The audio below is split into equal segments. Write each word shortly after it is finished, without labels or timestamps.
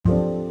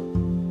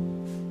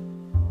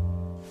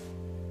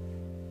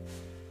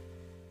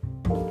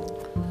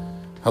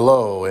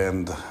Hello,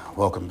 and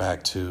welcome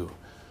back to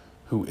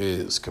Who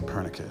is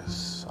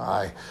Copernicus?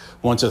 I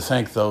want to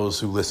thank those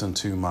who listened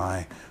to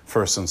my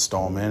first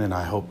installment, and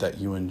I hope that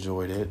you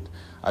enjoyed it.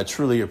 I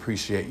truly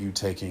appreciate you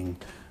taking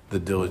the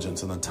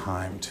diligence and the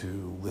time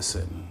to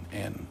listen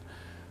and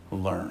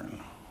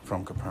learn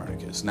from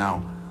Copernicus.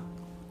 Now,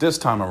 this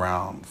time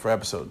around, for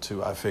episode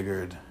 2, I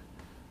figured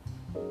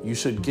you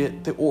should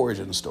get the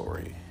origin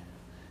story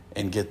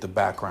and get the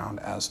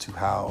background as to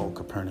how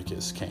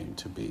Copernicus came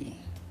to be.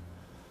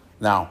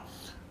 Now,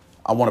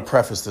 I want to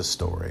preface this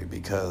story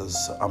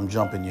because I'm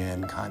jumping you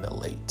in kind of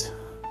late.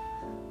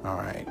 All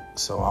right,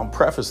 so I'll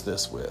preface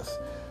this with,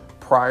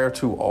 prior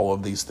to all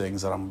of these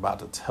things that I'm about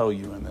to tell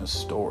you in this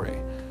story,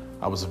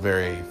 I was a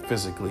very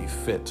physically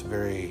fit,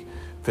 very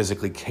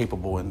physically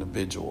capable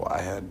individual.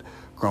 I had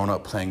grown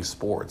up playing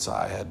sports.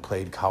 I had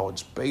played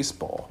college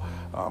baseball.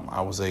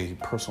 I was a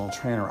personal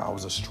trainer. I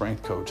was a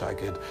strength coach. I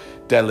could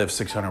deadlift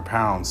 600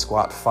 pounds,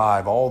 squat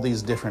 5, all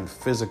these different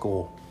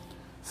physical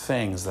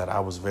things that I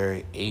was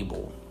very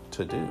able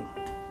to do.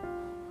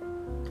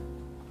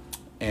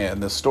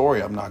 And the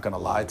story, I'm not going to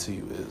lie to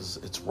you,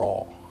 it's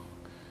raw.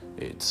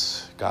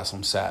 It's got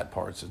some sad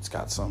parts. It's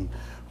got some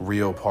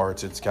real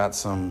parts. It's got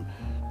some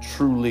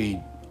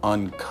truly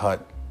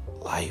uncut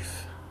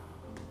life.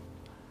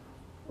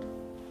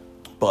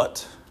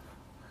 But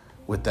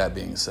with that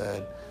being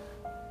said,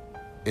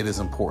 it is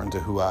important to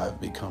who I've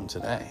become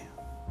today.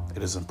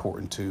 It is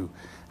important to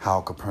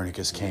how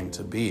Copernicus came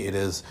to be. It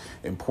is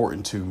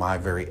important to my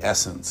very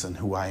essence and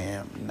who I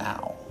am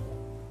now.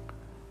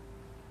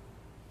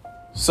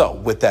 So,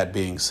 with that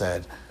being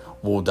said,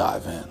 we'll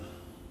dive in.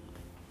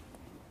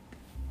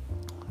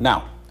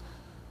 Now,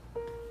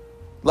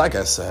 like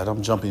I said,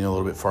 I'm jumping a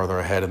little bit farther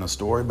ahead in the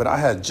story, but I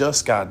had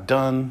just got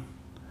done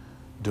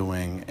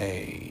doing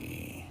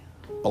a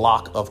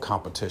block of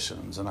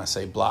competitions. And I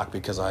say block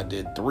because I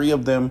did 3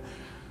 of them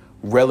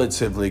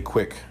relatively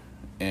quick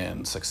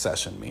in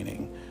succession,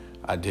 meaning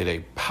I did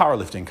a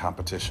powerlifting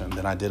competition,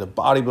 then I did a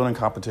bodybuilding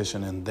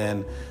competition, and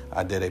then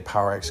I did a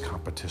Power X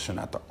competition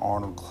at the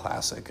Arnold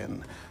Classic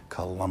in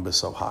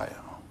Columbus,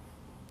 Ohio.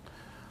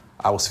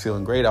 I was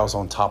feeling great. I was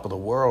on top of the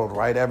world,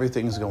 right?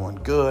 Everything's going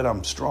good.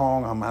 I'm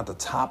strong. I'm at the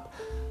top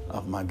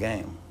of my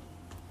game.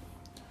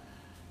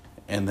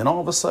 And then all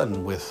of a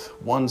sudden, with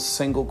one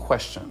single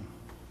question,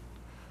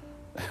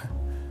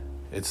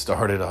 it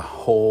started a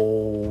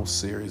whole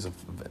series of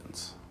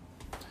events.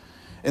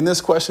 And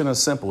this question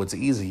is simple. It's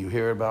easy. You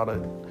hear about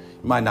it. You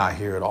might not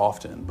hear it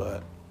often,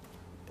 but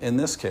in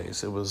this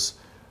case, it was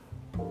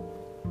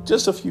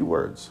just a few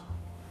words.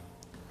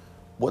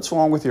 What's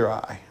wrong with your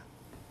eye?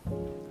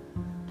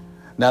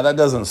 Now, that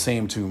doesn't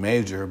seem too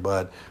major,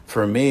 but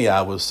for me,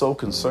 I was so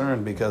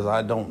concerned because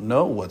I don't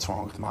know what's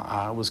wrong with my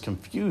eye. I was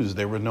confused.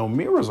 There were no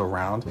mirrors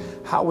around.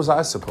 How was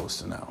I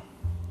supposed to know?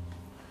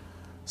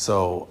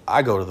 So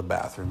I go to the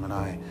bathroom and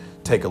I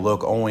take a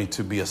look, only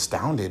to be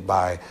astounded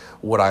by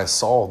what I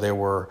saw. It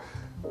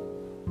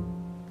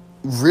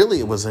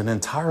was an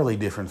entirely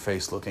different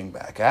face looking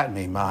back at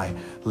me. My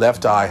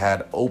left eye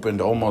had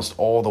opened almost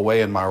all the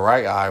way and my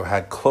right eye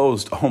had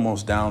closed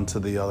almost down to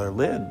the other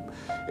lid.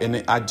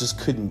 And I just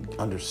couldn't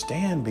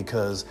understand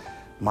because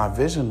my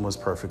vision was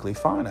perfectly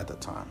fine at the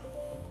time.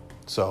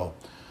 So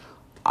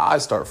I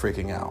start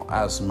freaking out,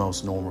 as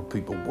most normal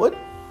people would.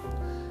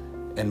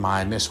 And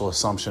my initial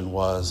assumption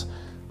was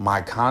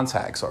my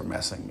contacts are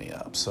messing me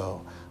up.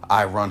 So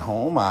I run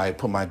home, I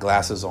put my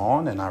glasses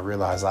on, and I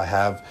realize I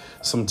have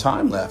some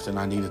time left and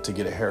I needed to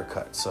get a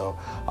haircut. So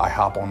I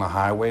hop on the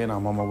highway and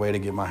I'm on my way to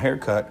get my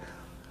haircut,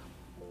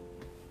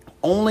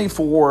 only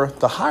for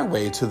the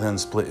highway to then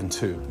split in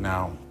 2.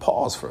 Now,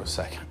 pause for a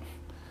second.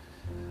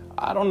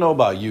 I don't know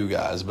about you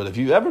guys, but if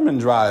you've ever been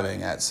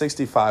driving at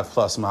 65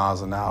 plus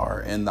miles an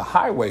hour and the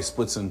highway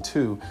splits in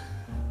 2,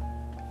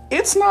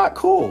 it's not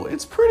cool.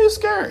 It's pretty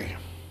scary,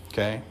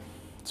 okay?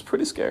 It's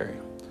pretty scary.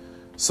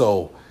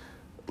 So,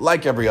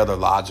 like every other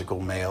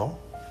logical male,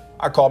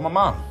 I called my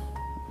mom.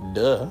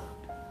 Duh.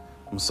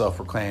 I'm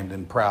self-proclaimed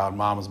and proud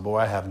mama's boy.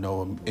 I have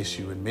no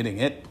issue admitting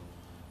it.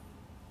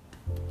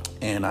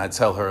 And I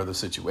tell her the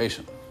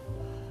situation.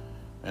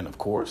 And of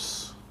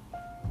course,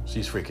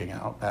 she's freaking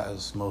out,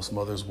 as most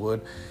mothers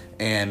would,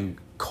 and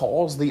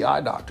calls the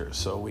eye doctor.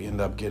 So we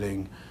end up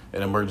getting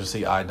an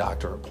emergency eye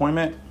doctor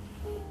appointment.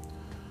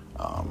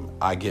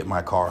 I get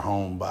my car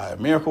home by a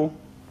miracle,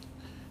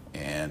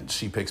 and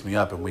she picks me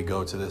up and we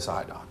go to this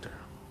eye doctor.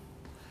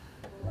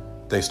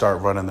 They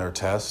start running their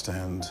test,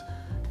 and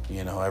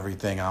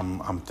everything. I'm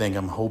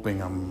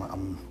hoping.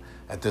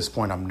 At this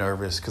point, I'm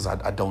nervous because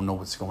I don't know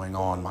what's going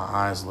on. My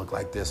eyes look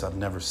like this. I've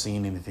never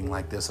seen anything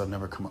like this. I've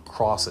never come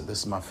across it. This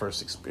is my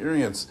first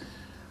experience.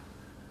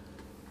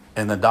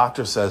 And the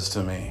doctor says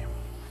to me,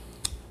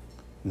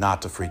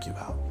 not to freak you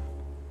out.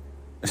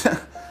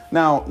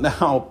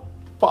 Now,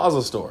 pause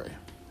the story.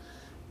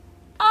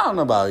 I don't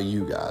know about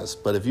you guys,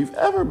 but if you've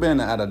ever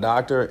been at a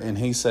doctor and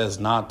he says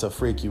not to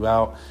freak you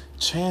out,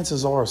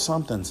 chances are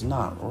something's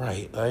not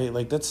right, right?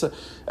 Like that's a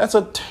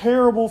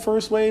terrible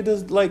first way to,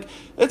 like,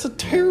 it's a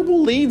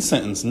terrible lead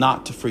sentence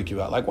not to freak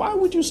you out. Like, why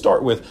would you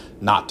start with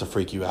not to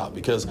freak you out?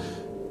 Because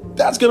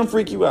that's going to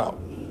freak you out.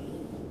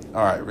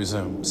 All right,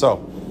 resume.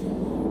 So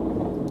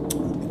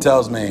it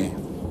tells me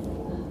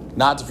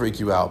not to freak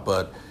you out,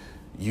 but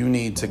you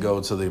need to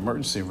go to the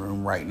emergency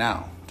room right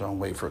now. Don't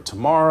wait for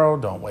tomorrow.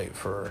 Don't wait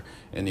for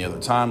any other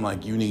time.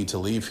 Like, you need to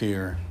leave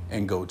here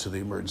and go to the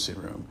emergency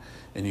room,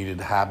 and you need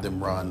to have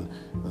them run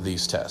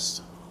these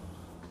tests.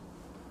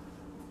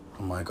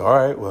 I'm like, all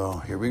right, well,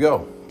 here we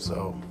go.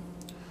 So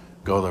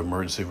go to the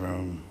emergency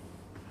room.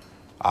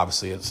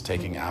 Obviously, it's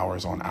taking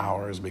hours on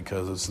hours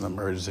because it's an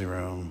emergency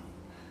room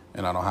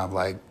and I don't have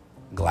like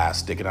glass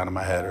sticking out of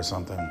my head or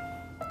something.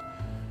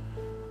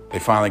 They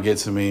finally get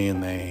to me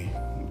and they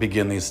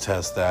begin these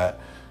tests that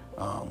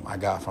I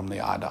got from the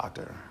eye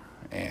doctor.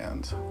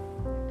 And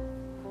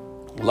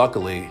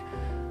luckily,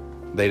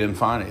 they didn't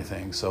find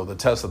anything. So the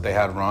test that they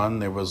had run,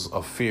 there was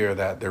a fear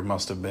that there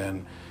must have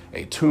been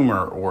a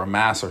tumor or a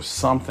mass or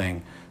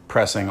something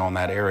pressing on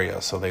that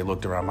area. So they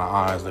looked around my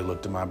eyes, they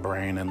looked at my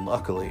brain, and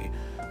luckily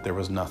there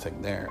was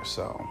nothing there.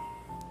 So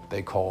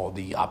they called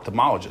the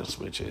ophthalmologist,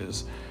 which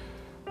is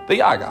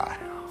the eye guy.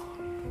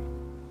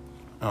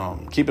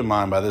 Keep in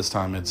mind, by this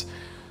time it's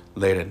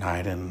late at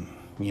night and,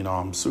 you know,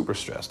 I'm super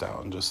stressed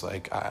out and just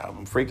like,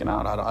 I'm freaking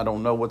out. I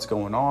don't know what's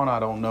going on. I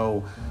don't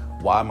know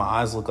why my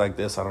eyes look like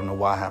this. I don't know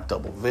why I have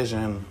double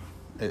vision.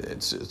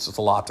 It's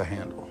a lot to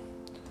handle.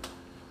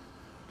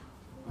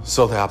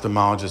 So the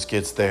ophthalmologist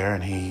gets there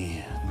and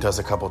he does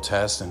a couple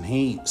tests and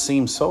he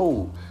seems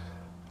so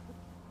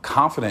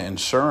confident and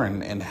sure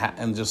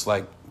and just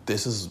like,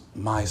 this is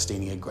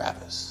myasthenia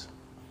gravis.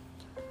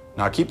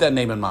 Now keep that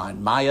name in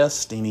mind,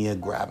 myasthenia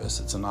gravis.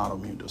 It's an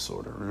autoimmune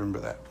disorder. Remember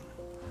that.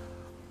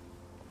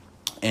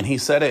 And he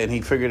said it and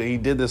he figured he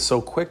did this so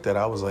quick that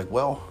I was like,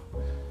 well,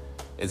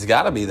 it's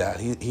got to be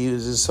that. He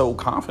was just so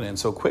confident,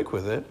 so quick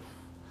with it.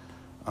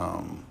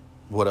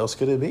 What else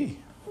could it be?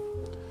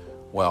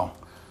 Well,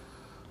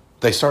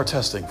 they start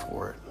testing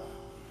for it.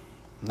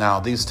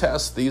 Now, these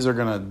tests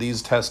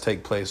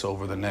take place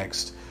over the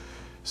next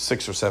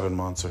 6 or 7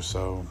 months or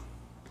so.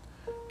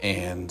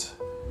 And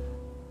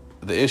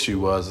the issue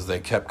was they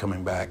kept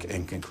coming back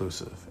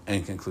inconclusive,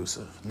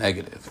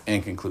 negative,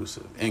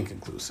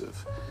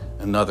 inconclusive.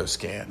 Another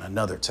scan,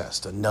 another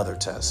test.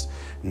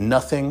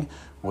 Nothing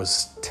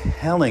was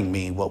telling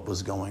me what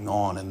was going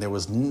on, and there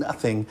was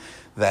nothing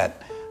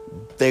that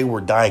they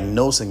were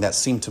diagnosing that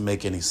seemed to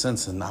make any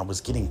sense, and I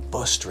was getting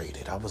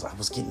frustrated. I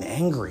was getting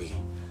angry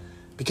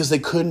because they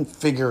couldn't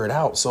figure it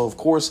out. So, of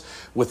course,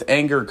 with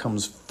anger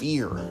comes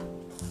fear.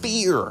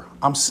 Fear.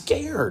 I'm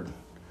scared.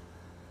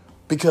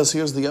 Because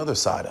here's the other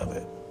side of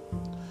it.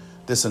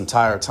 This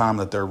entire time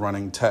that they're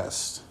running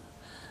tests,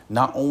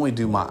 not only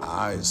do my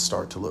eyes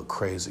start to look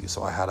crazy,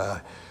 so I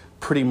had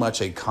pretty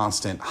much a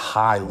constant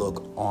high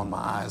look on my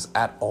eyes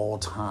at all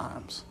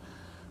times,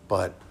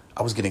 but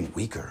I was getting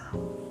weaker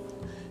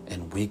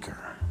and weaker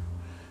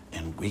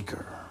and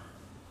weaker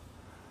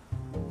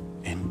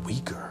and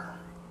weaker.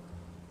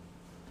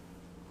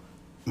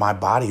 My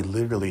body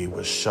literally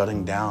was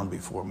shutting down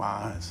before my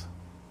eyes.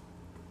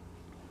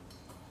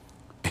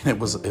 And it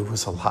was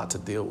a lot to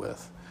deal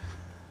with.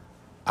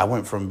 I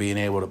went from being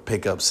able to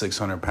pick up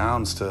 600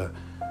 pounds to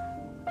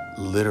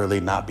literally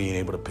not being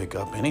able to pick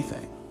up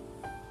anything.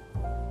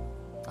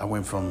 I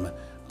went from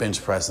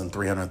bench pressing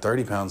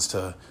 330 pounds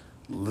to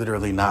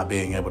literally not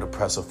being able to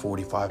press a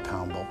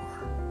 45-pound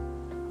bar.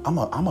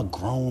 I'm a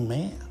grown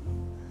man.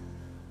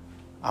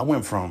 I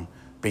went from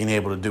being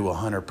able to do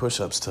 100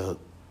 push-ups to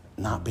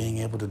not being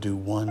able to do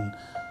one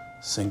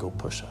single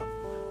push-up.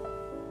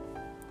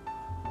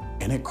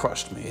 And it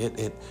crushed me.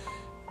 It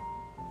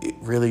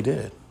really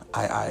did.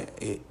 I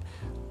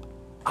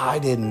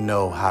didn't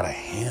know how to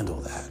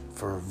handle that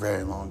for a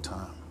very long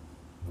time.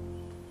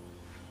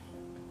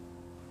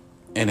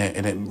 And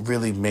it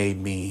really made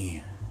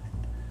me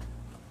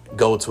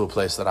go to a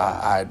place that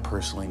I'd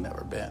personally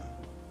never been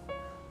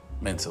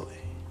mentally.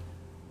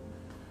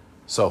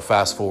 So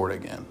fast forward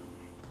again.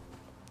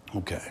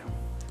 Okay.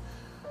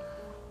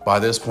 By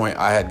this point,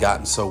 I had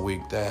gotten so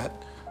weak that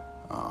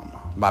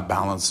my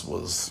balance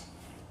was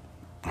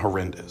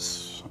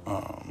horrendous.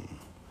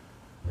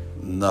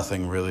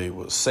 Nothing really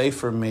was safe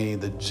for me.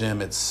 The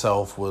gym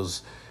itself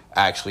was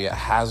actually a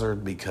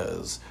hazard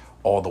because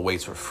all the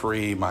weights were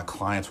free. My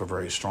clients were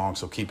very strong,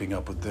 so keeping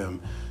up with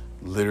them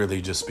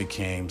literally just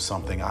became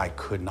something I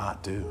could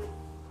not do.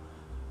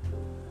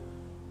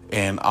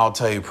 And I'll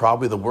tell you,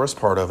 probably the worst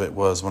part of it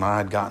was when I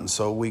had gotten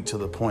so weak to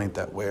the point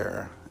that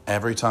where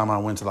every time I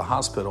went to the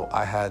hospital,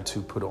 I had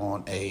to put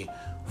on a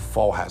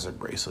fall hazard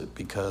bracelet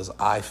because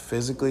I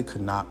physically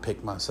could not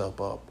pick myself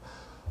up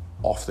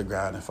off the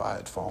ground if I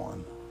had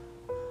fallen.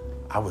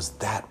 I was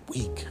that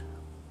weak.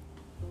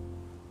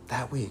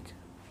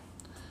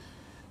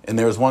 And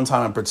there was one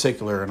time in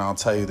particular, and I'll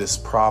tell you, this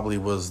probably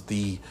was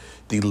the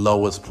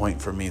lowest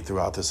point for me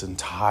throughout this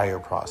entire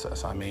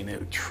process. I mean,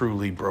 it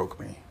truly broke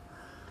me.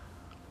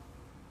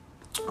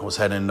 I was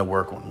heading into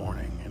work one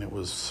morning, and it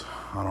was,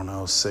 I don't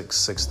know,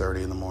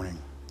 6:30 in the morning.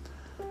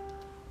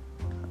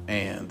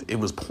 And it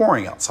was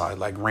pouring outside,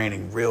 like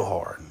raining real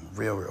hard,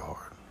 real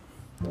hard.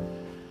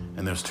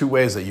 And there's two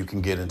ways that you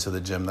can get into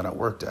the gym that I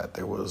worked at.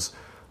 There was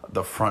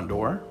the front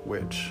door,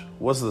 which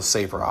was the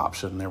safer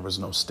option. There was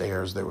no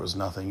stairs, there was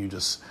nothing. You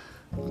just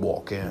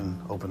walk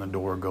in, open the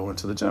door, go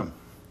into the gym.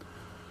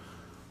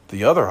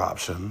 The other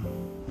option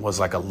was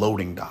like a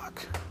loading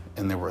dock,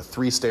 and there were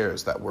 3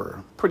 stairs that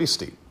were pretty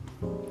steep.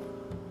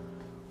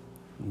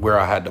 Where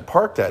I had to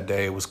park that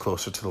day was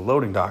closer to the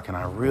loading dock, and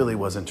I really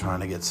wasn't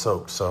trying to get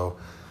soaked. So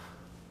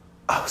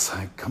I was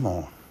like, come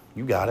on,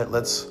 you got it.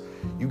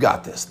 You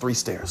got this. 3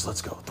 stairs.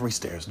 Let's go. 3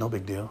 stairs. No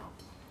big deal.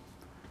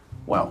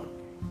 Well,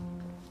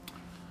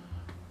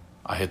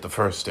 I hit the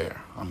first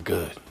stair. I'm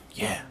good.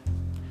 Yeah.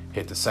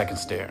 Hit the second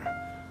stair.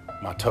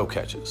 My toe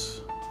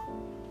catches.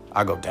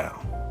 I go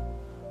down.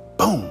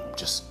 Boom,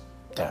 just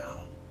down.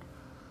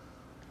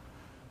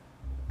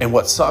 And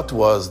what sucked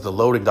was the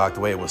loading dock, the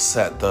way it was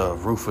set, the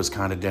roof was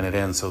kind of dented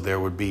in, so there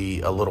would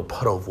be a little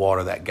puddle of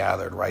water that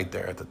gathered right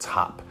there at the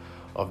top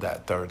of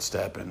that 3rd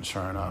step. And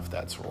sure enough,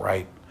 that's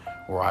right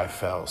where I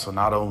fell. So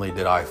not only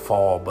did I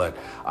fall, but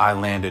I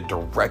landed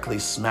directly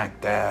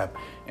smack dab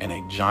in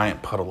a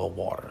giant puddle of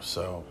water.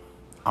 So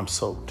I'm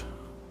soaked.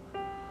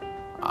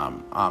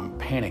 I'm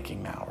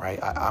panicking now, right?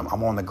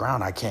 I'm on the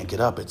ground. I can't get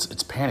up.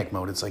 It's panic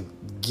mode. It's like,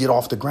 get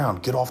off the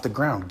ground, get off the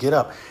ground, get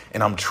up.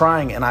 And I'm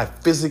trying, and I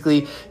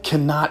physically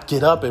cannot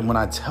get up. And when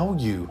I tell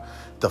you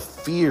the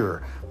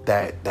fear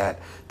that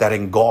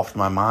engulfed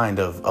my mind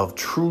of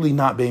truly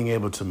not being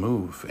able to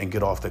move and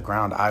get off the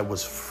ground, I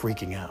was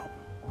freaking out.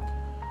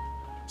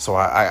 So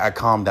I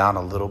calmed down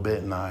a little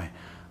bit, and I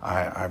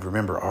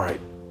remember, all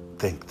right,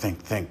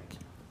 think,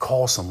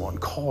 call someone.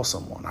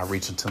 I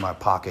reach into my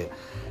pocket,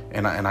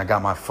 and I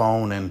got my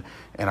phone, and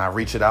I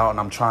reach it out, and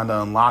I'm trying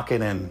to unlock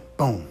it, and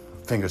boom,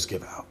 fingers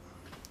give out.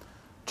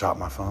 Drop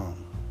my phone.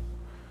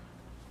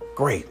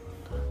 Great.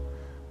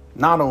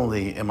 Not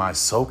only am I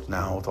soaked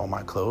now with all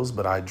my clothes,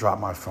 but I drop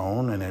my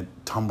phone and it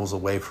tumbles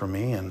away from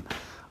me, and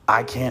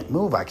I can't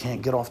move. I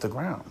can't get off the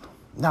ground.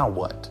 Now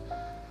what?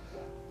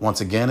 Once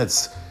again,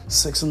 it's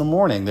 6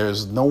 a.m.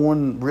 There's no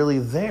one really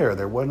there.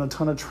 There wasn't a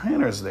ton of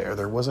trainers there.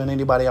 There wasn't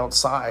anybody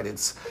outside.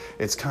 It's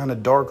kind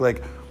of dark.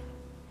 Like,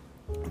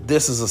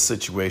 this is a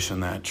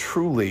situation that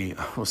truly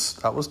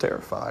I was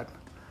terrified.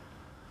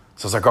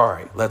 So I was like, all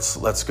right,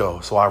 let's go.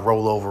 So I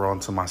roll over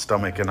onto my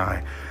stomach and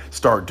I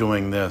start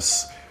doing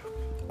this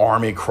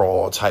army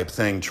crawl type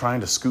thing,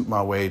 trying to scoot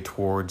my way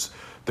towards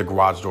the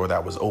garage door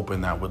that was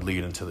open that would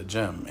lead into the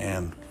gym.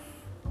 And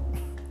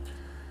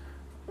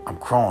I'm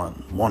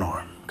crawling, one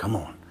arm, come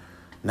on,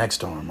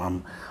 next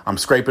arm. I'm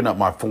scraping up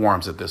my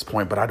forearms at this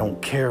point, but I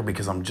don't care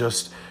because I'm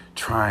just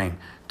trying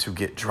to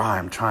get dry.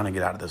 I'm trying to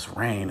get out of this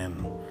rain.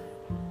 And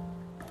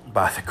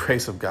by the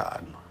grace of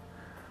God,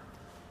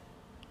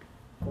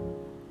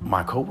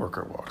 my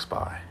coworker walks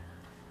by,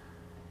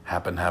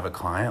 happened to have a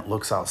client,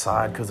 looks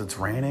outside because it's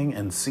raining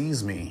and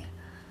sees me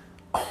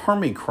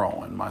army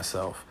crawling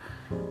myself,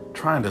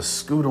 trying to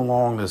scoot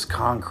along this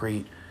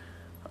concrete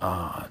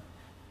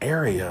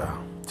area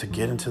to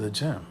get into the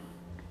gym.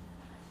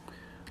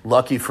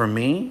 Lucky for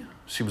me,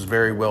 she was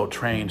very well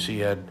trained. She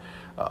had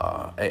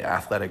a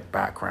athletic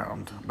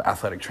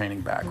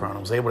training background. I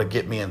was able to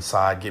get me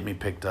inside, get me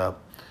picked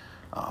up,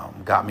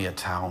 got me a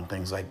towel and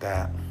things like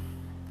that.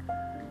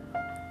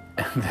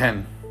 And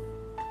then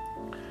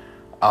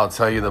I'll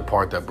tell you the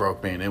part that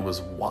broke me, and it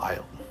was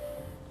wild.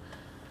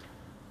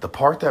 The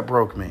part that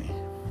broke me,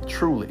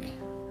 truly,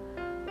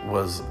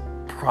 was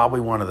probably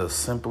one of the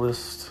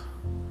simplest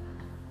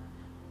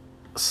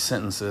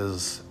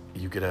sentences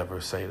you could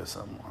ever say to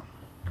someone.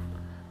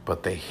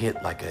 But they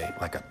hit like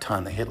a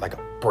ton. They hit like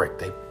a brick.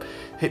 They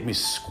hit me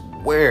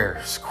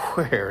square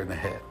in the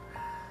head.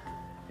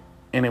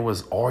 And it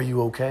was, are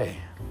you okay?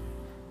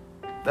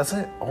 That's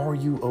it. Are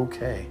you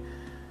okay?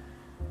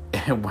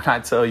 And when I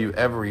tell you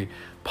every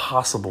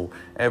emotion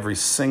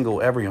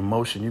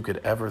you could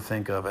ever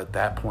think of at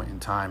that point in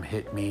time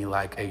hit me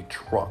like a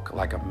truck,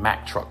 like a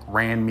Mack truck,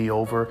 ran me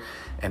over,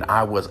 and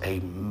I was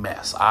a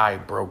mess. I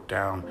broke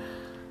down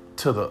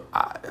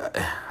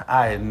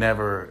I had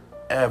never,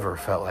 ever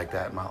felt like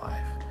that in my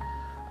life.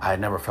 I had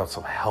never felt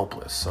so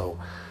helpless,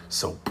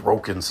 so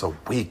broken, so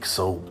weak,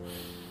 so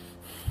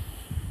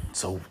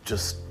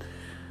just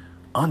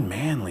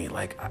unmanly.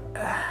 Like,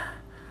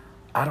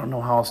 I don't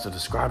know how else to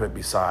describe it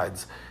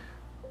besides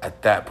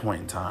at that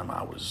point in time,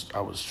 I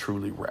was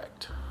truly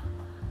wrecked.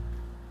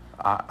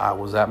 I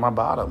was at my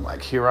bottom.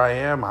 Like, here I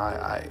am.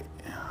 I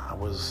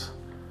was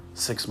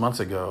 6 months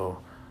ago.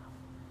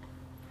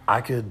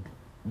 I could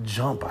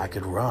jump. I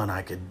could run.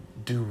 I could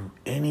do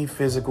any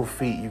physical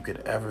feat you could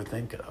ever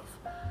think of.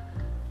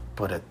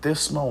 But at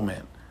this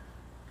moment,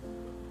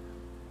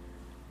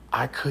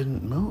 I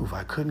couldn't move.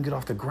 I couldn't get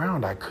off the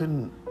ground. I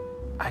couldn't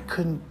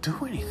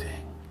do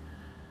anything.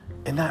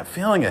 And that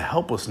feeling of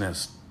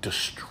helplessness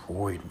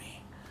destroyed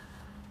me.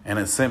 And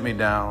it sent me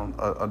down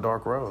a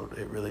dark road.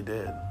 It really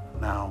did.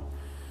 Now,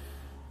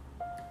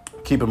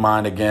 keep in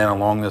mind, again,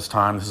 along this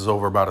time, this is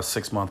over about a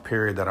 6-month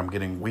period that I'm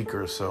getting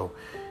weaker. So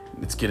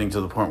it's getting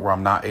to the point where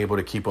I'm not able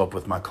to keep up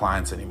with my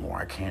clients anymore.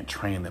 I can't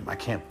train them. I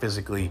can't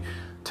physically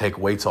take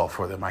weights off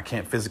for them. I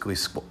can't physically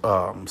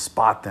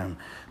spot them.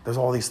 There's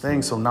all these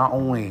things. So not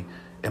only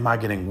am I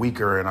getting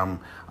weaker and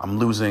I'm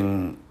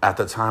losing at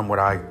the time what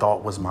I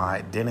thought was my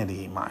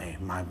identity,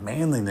 my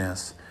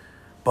manliness,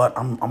 but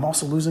I'm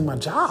also losing my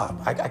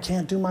job. I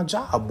can't do my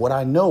job. What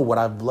I know, what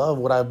I've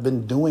loved, what I've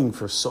been doing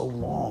for so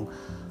long,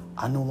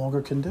 I no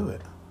longer can do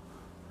it.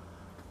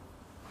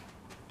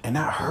 And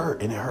that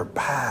hurt, and it hurt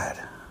bad.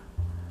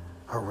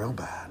 Hurt real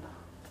bad.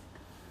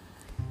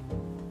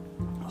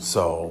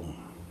 So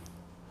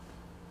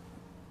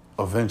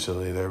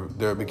eventually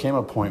there became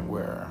a point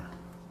where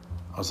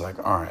I was like,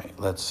 all right,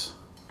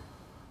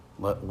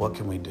 what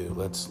can we do?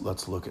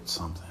 Let's look at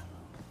something.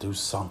 Do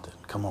something.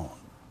 Come on,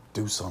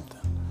 do something.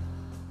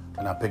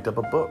 And I picked up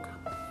a book.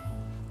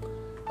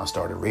 I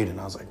started reading.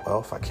 I was like,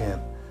 well, if I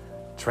can't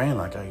train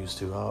like I used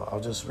to, I'll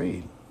just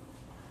read.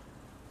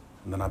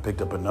 And then I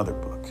picked up another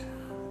book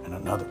and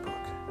another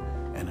book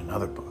and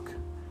another book.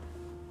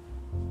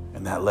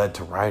 And that led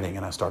to writing,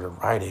 and I started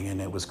writing,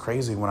 and it was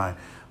crazy when I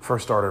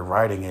first started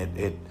writing.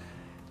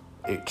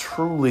 It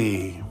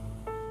truly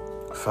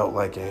felt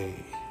like a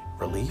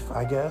relief,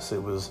 I guess.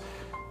 It was,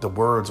 the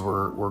words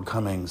were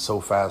coming so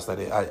fast that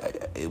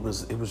it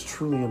was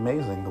truly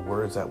amazing. The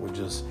words that would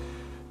just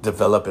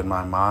develop in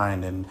my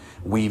mind and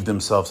weave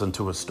themselves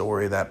into a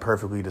story that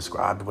perfectly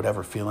described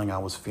whatever feeling I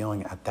was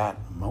feeling at that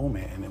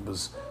moment. And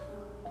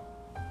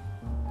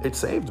it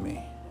saved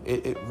me.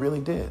 It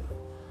really did.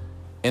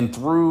 And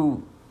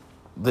through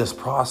this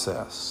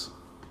process,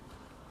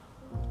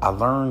 I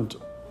learned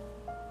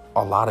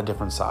a lot of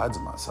different sides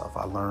of myself.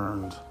 I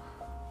learned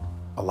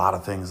a lot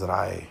of things that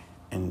I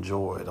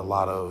enjoyed, a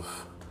lot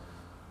of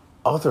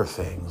other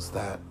things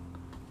that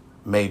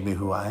made me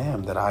who I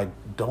am that I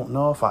don't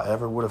know if I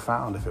ever would have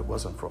found if it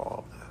wasn't for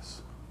all of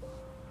this.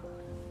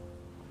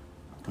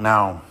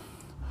 Now,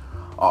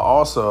 I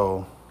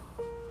also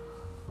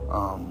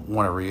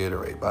want to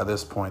reiterate, by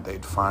this point,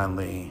 they'd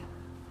finally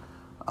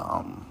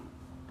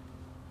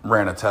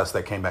ran a test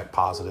that came back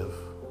positive.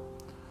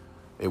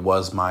 It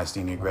was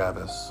myasthenia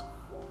gravis.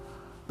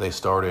 They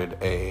started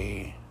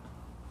a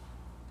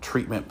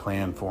treatment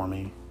plan for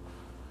me.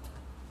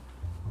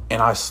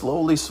 And I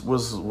slowly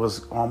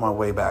was on my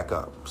way back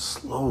up.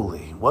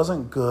 Slowly.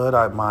 Wasn't good.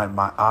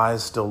 My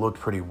eyes still looked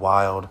pretty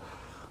wild.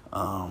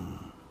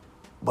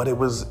 But it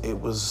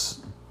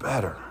was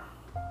better.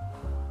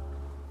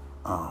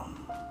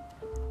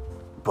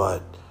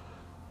 But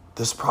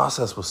this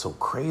process was so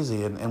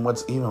crazy. And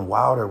what's even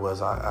wilder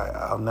was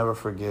I'll never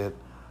forget,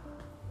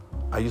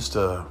 I used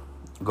to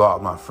go out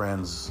with my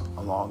friends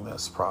along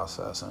this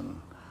process,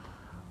 and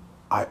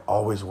I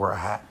always wore a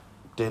hat.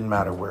 Didn't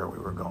matter where we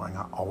were going,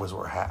 I always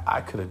wore a hat.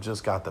 I could have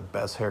just got the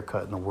best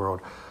haircut in the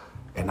world,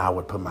 and I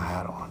would put my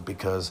hat on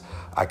because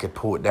I could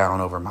pull it down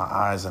over my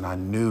eyes, and I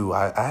knew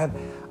I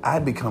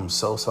had become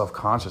so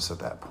self-conscious at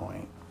that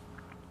point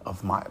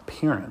of my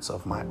appearance,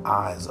 of my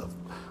eyes, of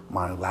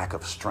my lack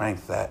of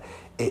strength, that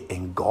it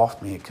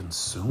engulfed me, it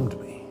consumed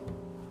me.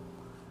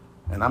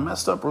 And I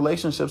messed up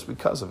relationships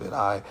because of it.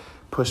 I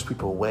pushed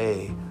people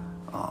away.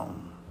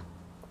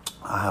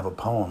 I have a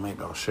poem,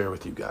 maybe I'll share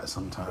with you guys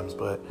sometimes,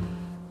 but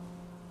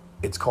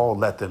it's called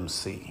Let Them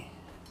See.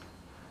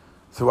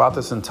 Throughout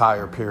this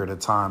entire period of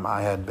time,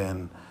 I had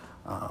been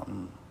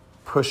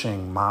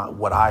pushing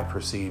what I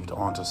perceived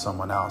onto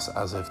someone else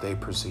as if they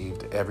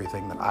perceived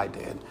everything that I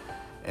did.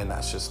 And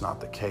that's just not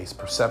the case.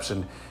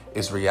 Perception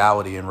is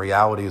reality, and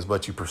reality is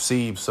what you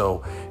perceive.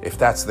 So if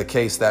that's the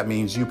case, that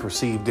means you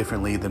perceive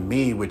differently than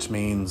me, which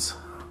means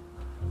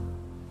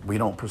we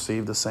don't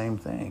perceive the same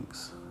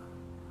things.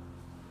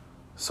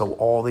 So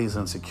all these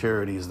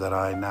insecurities that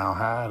I now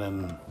had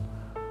and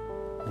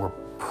were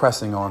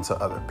pressing onto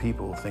other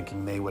people,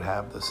 thinking they would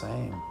have the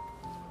same,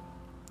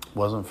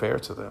 wasn't fair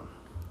to them.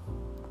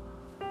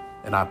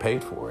 And I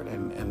paid for it,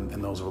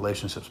 and those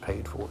relationships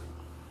paid for it.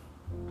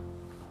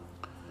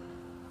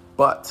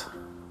 But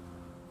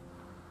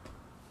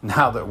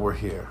now that we're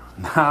here,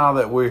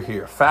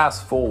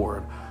 fast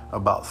forward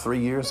about 3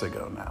 years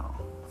ago now,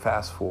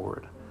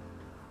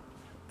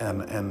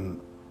 and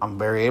I'm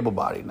very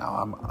able-bodied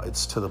now.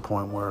 It's to the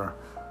point where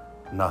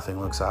nothing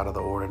looks out of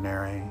the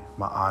ordinary.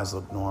 My eyes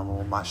look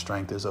normal. My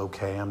strength is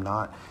okay. I'm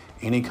not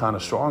any kind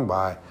of strong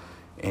by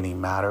any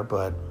matter,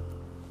 but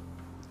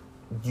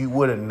you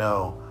wouldn't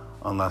know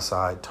unless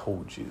I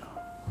told you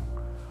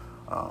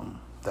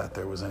that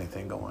there was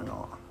anything going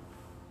on.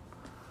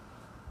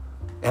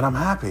 And I'm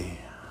happy.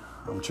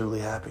 I'm truly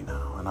happy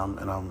now,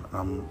 and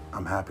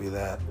I'm happy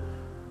that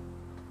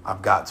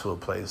I've got to a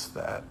place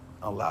that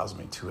allows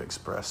me to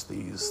express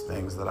these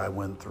things that I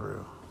went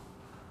through.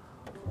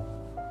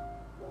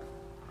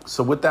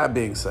 So with that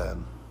being said,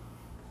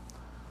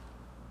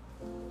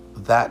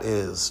 that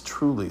is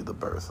truly the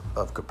birth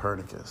of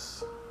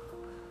Copernicus.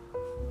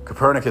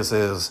 Copernicus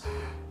is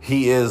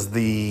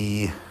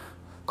the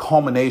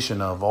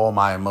culmination of all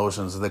my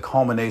emotions, the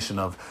culmination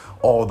of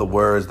all the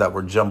words that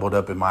were jumbled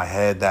up in my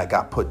head that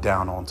got put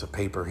down onto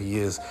paper. He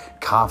is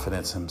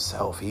confidence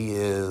himself. He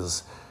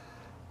is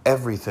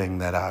everything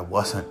that I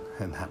wasn't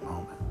in that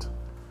moment.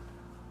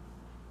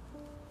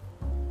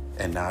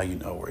 And now you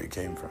know where he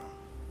came from.